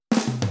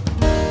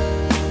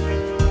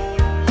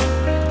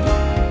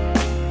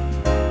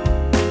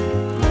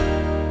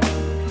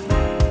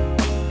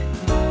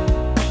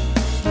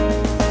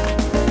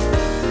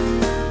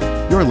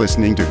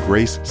listening to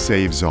Grace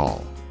Saves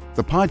All,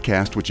 the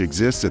podcast which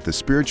exists at the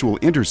spiritual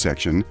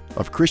intersection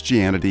of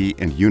Christianity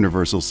and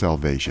universal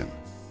salvation.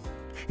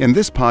 In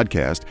this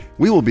podcast,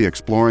 we will be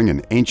exploring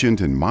an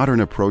ancient and modern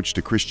approach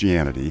to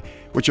Christianity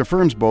which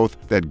affirms both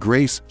that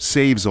grace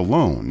saves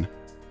alone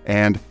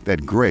and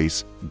that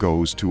grace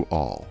goes to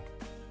all.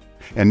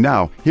 And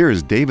now, here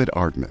is David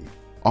Artman,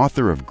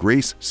 author of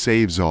Grace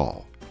Saves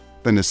All,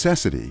 The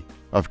Necessity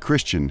of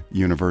Christian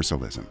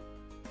Universalism.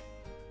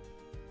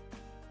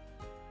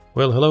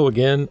 Well, hello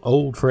again,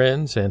 old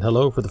friends, and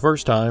hello for the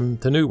first time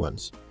to new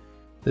ones.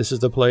 This is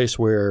the place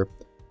where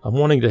I'm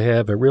wanting to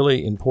have a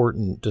really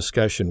important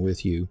discussion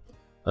with you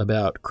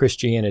about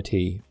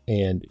Christianity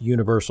and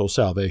universal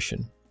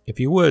salvation.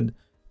 If you would,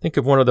 think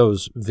of one of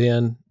those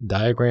Venn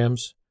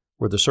diagrams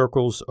where the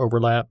circles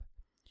overlap.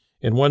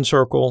 In one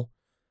circle,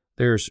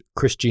 there's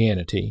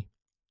Christianity,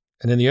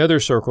 and in the other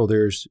circle,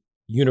 there's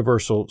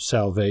universal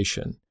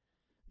salvation.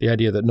 The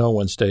idea that no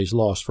one stays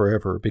lost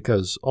forever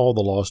because all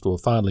the lost will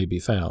finally be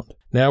found.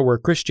 Now, where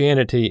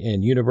Christianity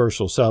and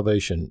universal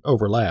salvation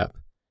overlap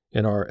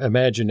in our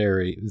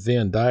imaginary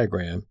Venn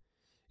diagram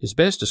is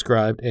best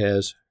described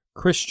as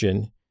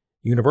Christian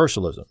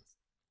universalism.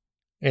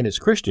 And it's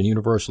Christian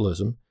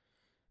universalism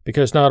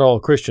because not all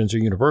Christians are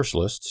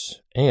universalists,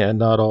 and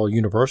not all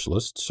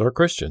universalists are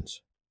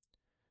Christians.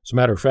 As a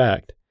matter of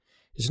fact,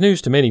 it's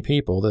news to many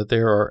people that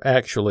there are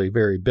actually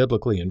very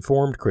biblically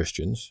informed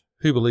Christians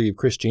who believe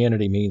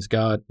Christianity means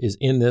God is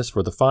in this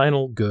for the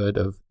final good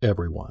of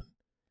everyone.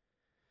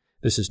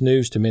 This is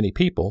news to many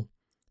people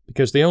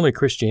because the only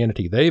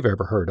Christianity they've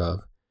ever heard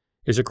of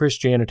is a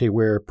Christianity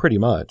where pretty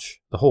much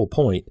the whole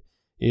point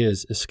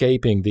is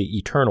escaping the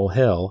eternal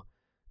hell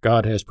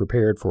God has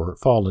prepared for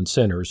fallen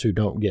sinners who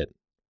don't get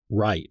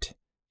right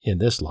in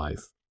this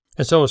life.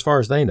 And so as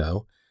far as they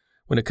know,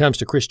 when it comes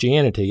to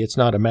Christianity, it's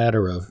not a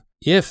matter of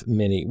if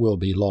many will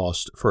be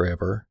lost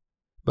forever,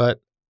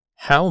 but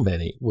how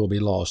many will be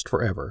lost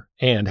forever,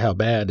 and how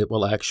bad it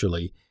will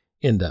actually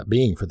end up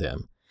being for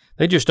them.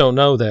 They just don't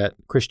know that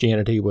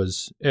Christianity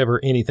was ever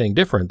anything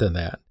different than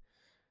that.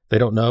 They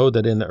don't know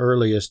that in the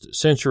earliest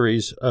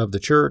centuries of the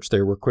church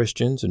there were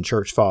Christians and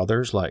church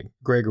fathers like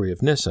Gregory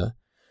of Nyssa,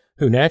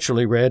 who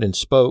naturally read and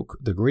spoke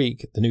the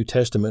Greek the New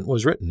Testament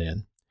was written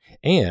in,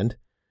 and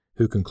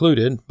who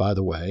concluded, by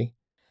the way,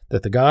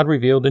 that the God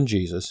revealed in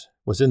Jesus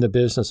was in the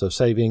business of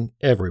saving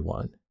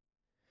everyone.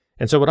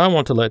 And so what I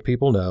want to let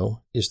people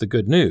know is the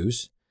good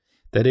news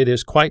that it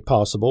is quite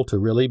possible to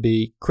really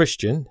be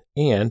Christian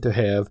and to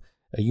have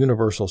a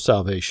universal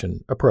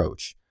salvation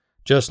approach,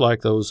 just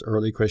like those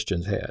early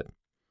Christians had.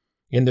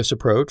 In this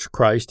approach,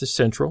 Christ is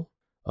central.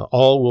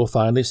 All will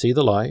finally see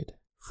the light.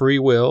 Free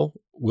will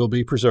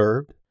be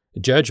preserved.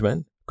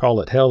 Judgment,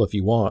 call it hell if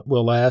you want,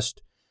 will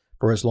last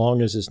for as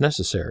long as is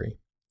necessary.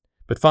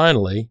 But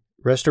finally,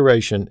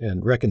 restoration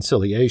and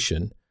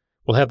reconciliation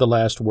will have the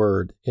last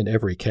word in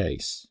every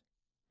case.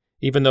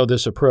 Even though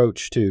this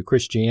approach to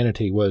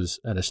Christianity was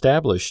an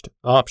established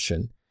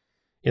option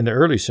in the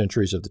early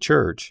centuries of the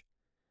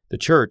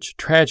church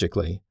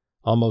tragically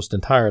almost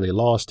entirely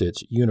lost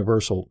its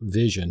universal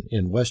vision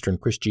in Western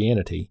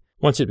Christianity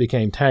once it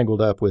became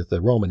tangled up with the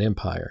Roman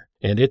Empire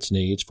and its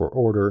needs for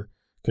order,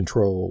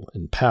 control,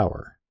 and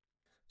power.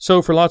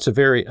 So for lots of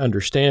very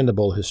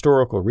understandable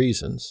historical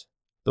reasons,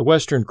 the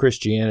Western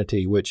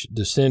Christianity, which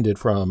descended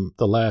from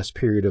the last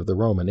period of the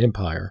Roman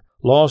Empire,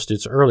 lost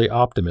its early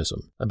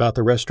optimism about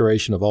the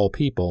restoration of all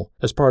people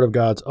as part of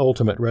God's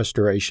ultimate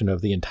restoration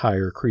of the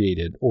entire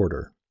created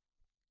order.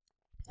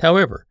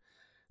 However,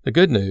 the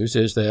good news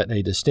is that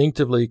a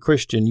distinctively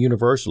Christian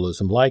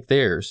universalism like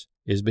theirs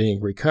is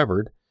being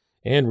recovered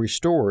and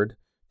restored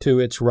to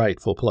its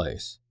rightful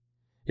place.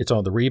 It's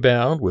on the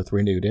rebound with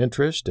renewed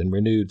interest and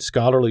renewed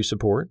scholarly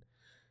support.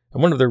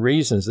 And one of the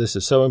reasons this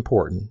is so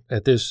important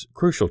at this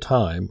crucial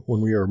time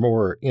when we are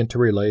more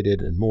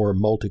interrelated and more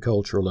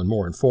multicultural and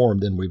more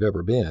informed than we've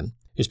ever been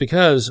is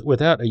because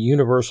without a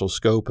universal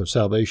scope of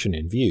salvation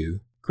in view,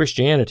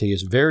 Christianity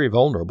is very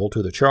vulnerable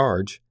to the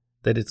charge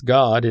that its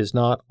God is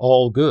not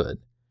all good.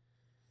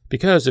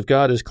 Because if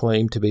God is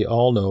claimed to be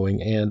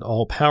all-knowing and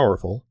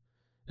all-powerful,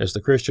 as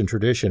the Christian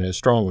tradition has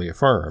strongly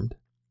affirmed,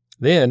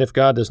 then if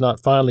God does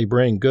not finally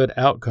bring good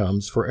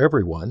outcomes for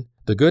everyone,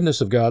 the goodness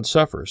of God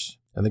suffers,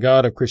 and the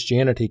God of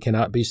Christianity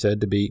cannot be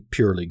said to be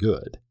purely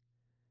good.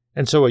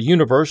 And so a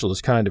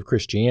universalist kind of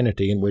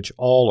Christianity in which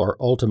all are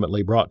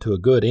ultimately brought to a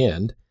good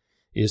end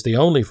is the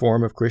only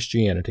form of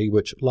Christianity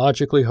which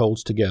logically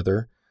holds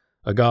together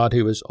a God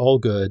who is all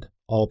good,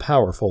 all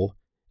powerful,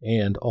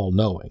 and all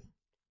knowing.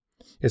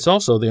 It's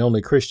also the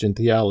only Christian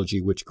theology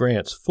which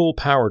grants full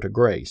power to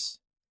grace.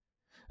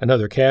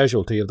 Another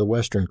casualty of the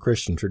Western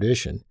Christian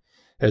tradition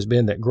has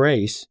been that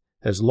grace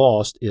has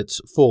lost its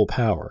full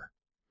power.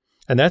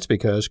 And that's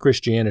because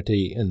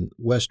Christianity in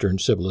Western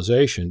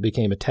civilization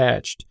became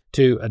attached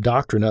to a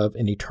doctrine of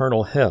an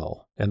eternal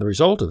hell, and the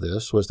result of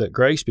this was that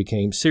grace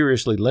became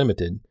seriously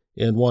limited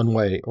in one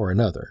way or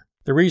another.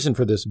 The reason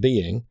for this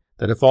being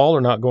that if all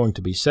are not going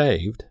to be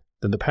saved,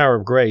 then the power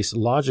of grace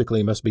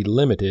logically must be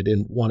limited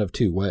in one of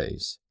two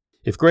ways.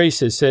 If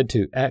grace is said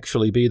to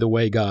actually be the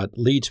way God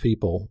leads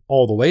people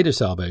all the way to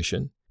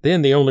salvation,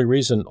 then the only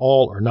reason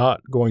all are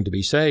not going to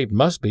be saved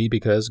must be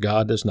because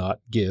God does not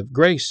give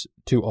grace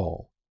to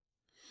all.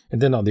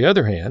 And then on the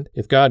other hand,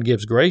 if God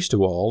gives grace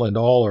to all and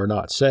all are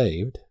not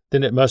saved,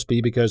 then it must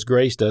be because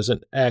grace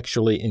doesn't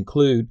actually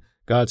include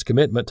God's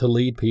commitment to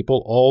lead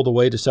people all the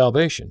way to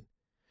salvation.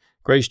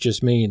 Grace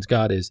just means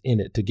God is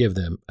in it to give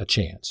them a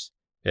chance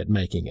at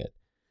making it.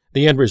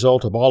 The end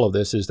result of all of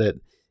this is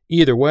that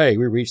either way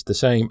we reach the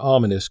same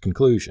ominous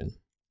conclusion,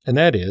 and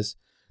that is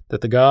that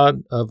the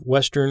God of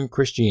Western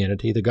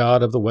Christianity, the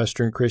God of the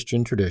Western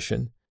Christian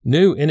tradition,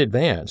 knew in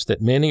advance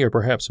that many or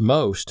perhaps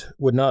most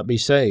would not be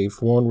saved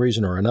for one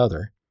reason or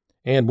another,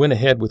 and went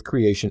ahead with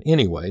creation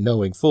anyway,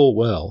 knowing full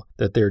well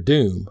that their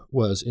doom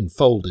was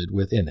enfolded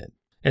within it.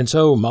 And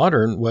so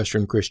modern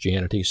Western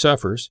Christianity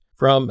suffers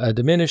from a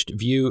diminished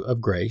view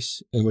of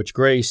grace, in which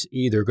grace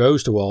either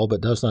goes to all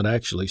but does not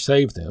actually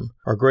save them,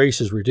 or grace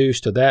is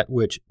reduced to that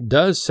which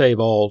does save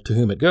all to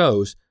whom it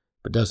goes,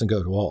 but doesn't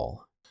go to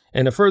all.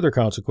 And a further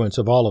consequence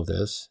of all of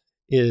this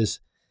is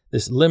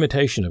this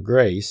limitation of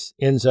grace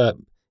ends up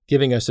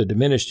giving us a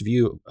diminished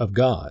view of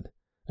God,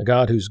 a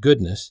God whose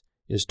goodness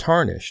is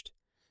tarnished,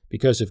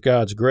 because if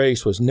God's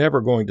grace was never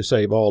going to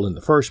save all in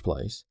the first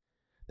place,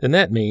 then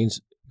that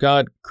means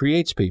God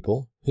creates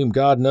people whom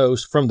God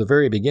knows from the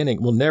very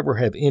beginning will never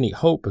have any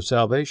hope of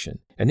salvation.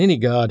 And any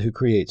God who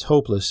creates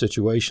hopeless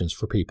situations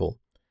for people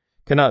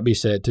cannot be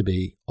said to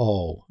be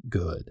all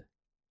good.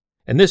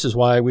 And this is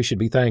why we should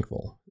be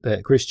thankful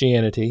that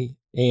Christianity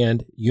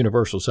and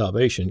universal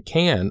salvation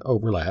can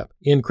overlap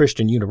in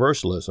Christian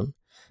universalism,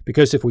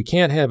 because if we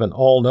can't have an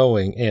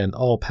all-knowing and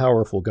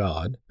all-powerful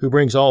God who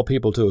brings all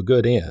people to a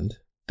good end,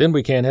 then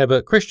we can't have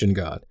a Christian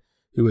God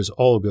who is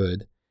all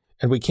good,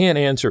 and we can't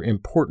answer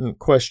important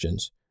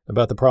questions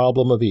about the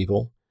problem of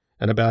evil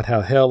and about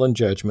how hell and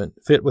judgment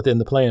fit within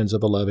the plans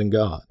of a loving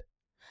God.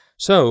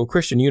 So,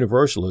 Christian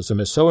universalism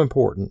is so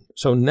important,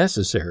 so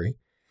necessary,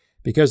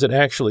 because it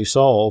actually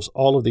solves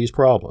all of these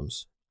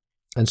problems.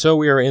 And so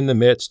we are in the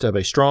midst of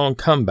a strong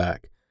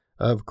comeback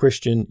of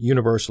Christian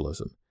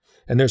universalism.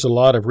 And there's a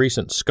lot of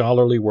recent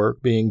scholarly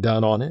work being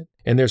done on it,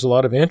 and there's a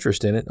lot of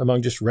interest in it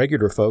among just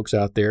regular folks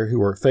out there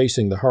who are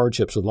facing the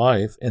hardships of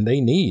life, and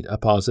they need a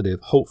positive,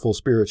 hopeful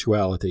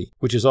spirituality,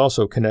 which is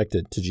also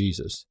connected to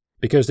Jesus.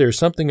 Because there's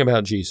something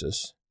about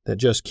Jesus that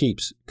just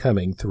keeps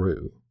coming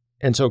through.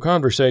 And so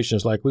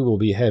conversations like we will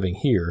be having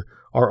here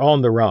are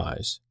on the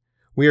rise.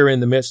 We are in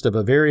the midst of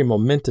a very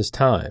momentous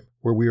time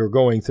where we are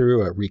going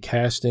through a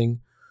recasting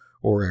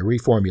or a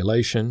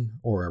reformulation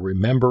or a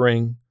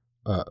remembering,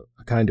 a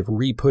kind of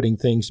re-putting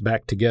things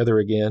back together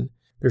again.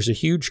 There's a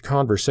huge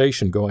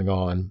conversation going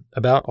on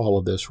about all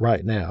of this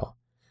right now.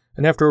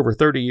 And after over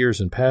 30 years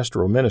in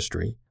pastoral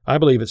ministry, I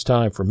believe it's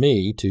time for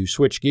me to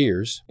switch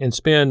gears and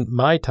spend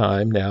my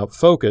time now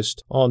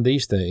focused on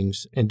these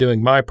things and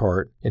doing my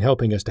part in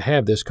helping us to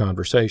have this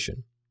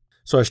conversation.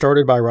 So I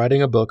started by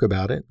writing a book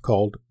about it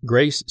called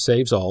Grace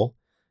Saves All,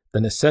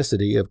 The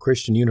Necessity of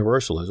Christian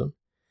Universalism,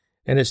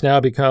 and it's now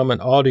become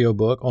an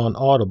audiobook on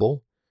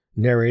Audible,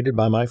 narrated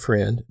by my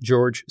friend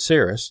George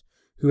Saris,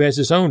 who has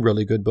his own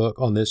really good book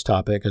on this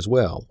topic as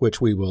well, which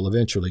we will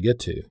eventually get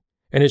to.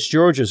 And it's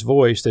George's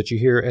voice that you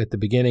hear at the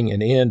beginning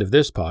and end of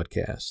this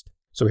podcast.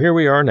 So here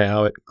we are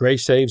now at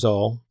Grace Saves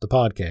All, the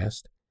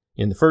podcast.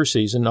 In the first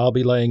season, I'll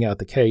be laying out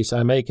the case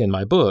I make in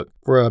my book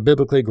for a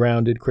biblically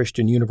grounded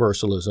Christian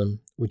universalism,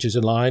 which is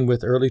in line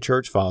with early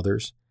church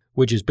fathers,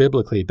 which is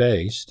biblically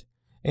based,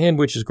 and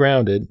which is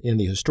grounded in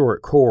the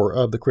historic core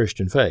of the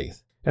Christian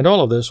faith. And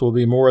all of this will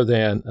be more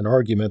than an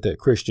argument that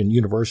Christian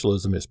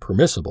universalism is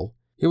permissible.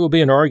 It will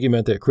be an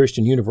argument that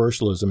Christian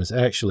universalism is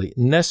actually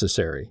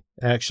necessary,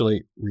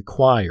 actually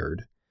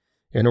required,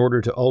 in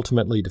order to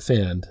ultimately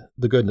defend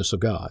the goodness of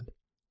God,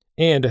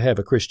 and to have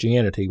a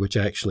Christianity which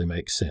actually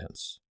makes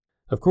sense.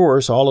 Of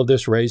course, all of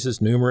this raises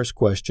numerous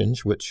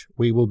questions which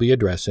we will be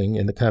addressing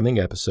in the coming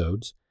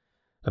episodes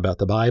about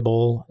the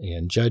Bible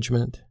and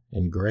judgment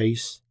and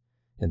grace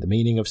and the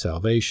meaning of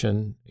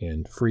salvation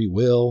and free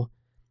will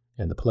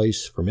and the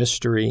place for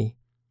mystery,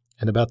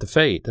 and about the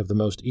fate of the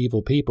most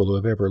evil people who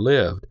have ever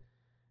lived,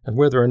 and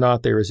whether or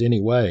not there is any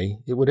way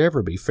it would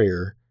ever be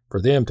fair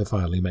for them to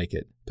finally make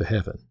it to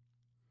heaven.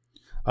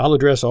 I'll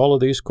address all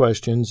of these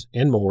questions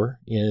and more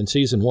in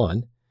Season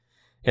 1,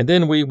 and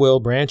then we will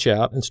branch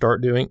out and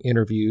start doing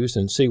interviews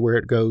and see where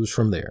it goes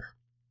from there.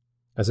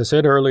 As I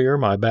said earlier,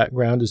 my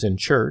background is in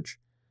church,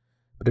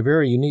 but a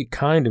very unique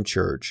kind of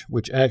church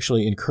which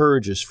actually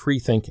encourages free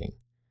thinking.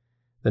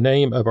 The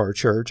name of our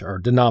church, our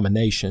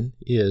denomination,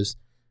 is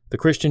the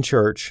Christian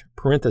Church,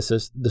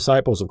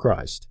 Disciples of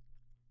Christ.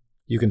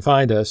 You can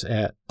find us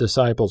at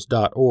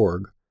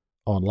disciples.org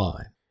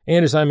online.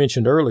 And as I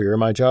mentioned earlier,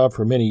 my job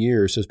for many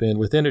years has been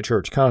within a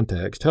church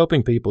context,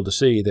 helping people to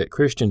see that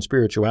Christian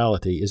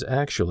spirituality is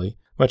actually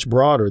much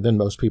broader than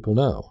most people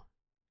know.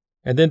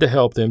 And then to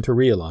help them to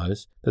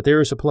realize that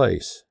there is a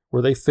place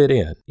where they fit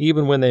in,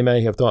 even when they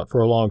may have thought for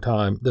a long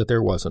time that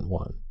there wasn't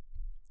one.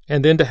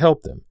 And then to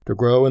help them to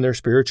grow in their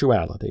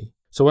spirituality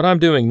So what I'm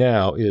doing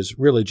now is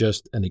really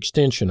just an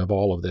extension of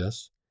all of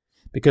this,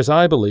 because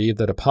I believe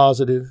that a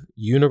positive,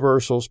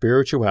 universal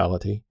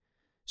spirituality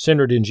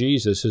centered in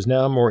Jesus is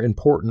now more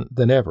important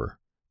than ever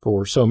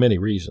for so many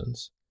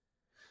reasons.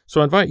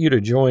 So I invite you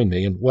to join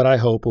me in what I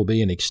hope will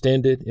be an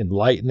extended,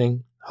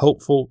 enlightening,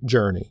 hopeful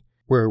journey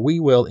where we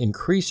will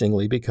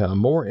increasingly become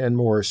more and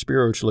more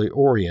spiritually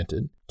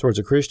oriented towards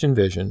a Christian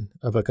vision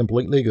of a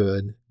completely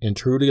good and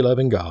truly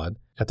loving God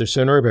at the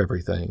center of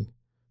everything,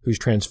 whose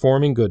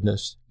transforming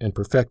goodness and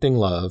perfecting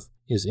love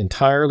is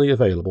entirely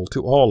available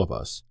to all of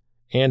us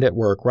and at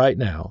work right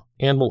now,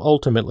 and will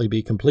ultimately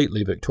be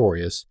completely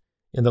victorious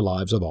in the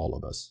lives of all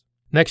of us.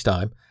 Next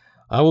time,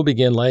 I will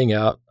begin laying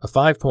out a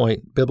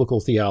 5-point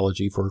biblical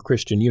theology for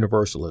Christian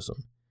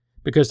universalism,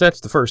 because that's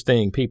the first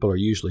thing people are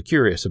usually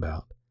curious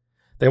about.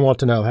 They want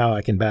to know how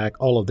I can back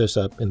all of this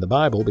up in the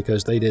Bible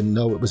because they didn't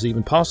know it was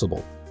even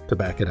possible to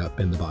back it up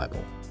in the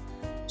Bible.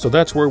 So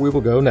that's where we will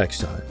go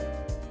next time.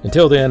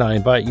 Until then, I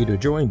invite you to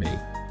join me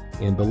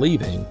in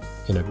believing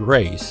in a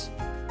grace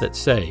that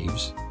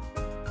saves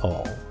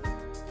all.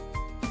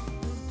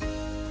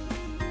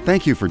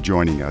 Thank you for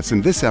joining us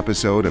in this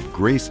episode of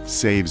Grace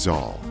Saves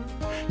All.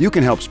 You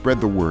can help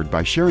spread the word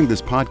by sharing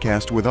this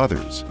podcast with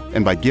others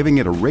and by giving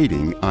it a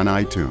rating on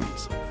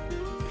iTunes.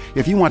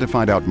 If you want to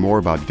find out more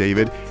about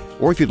David,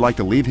 or if you'd like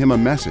to leave him a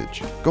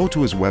message, go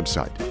to his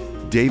website,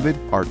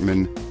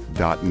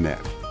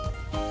 davidartman.net.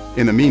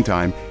 In the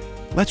meantime,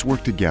 let's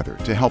work together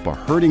to help a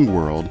hurting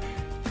world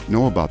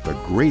know about the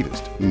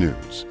greatest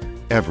news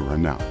ever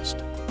announced.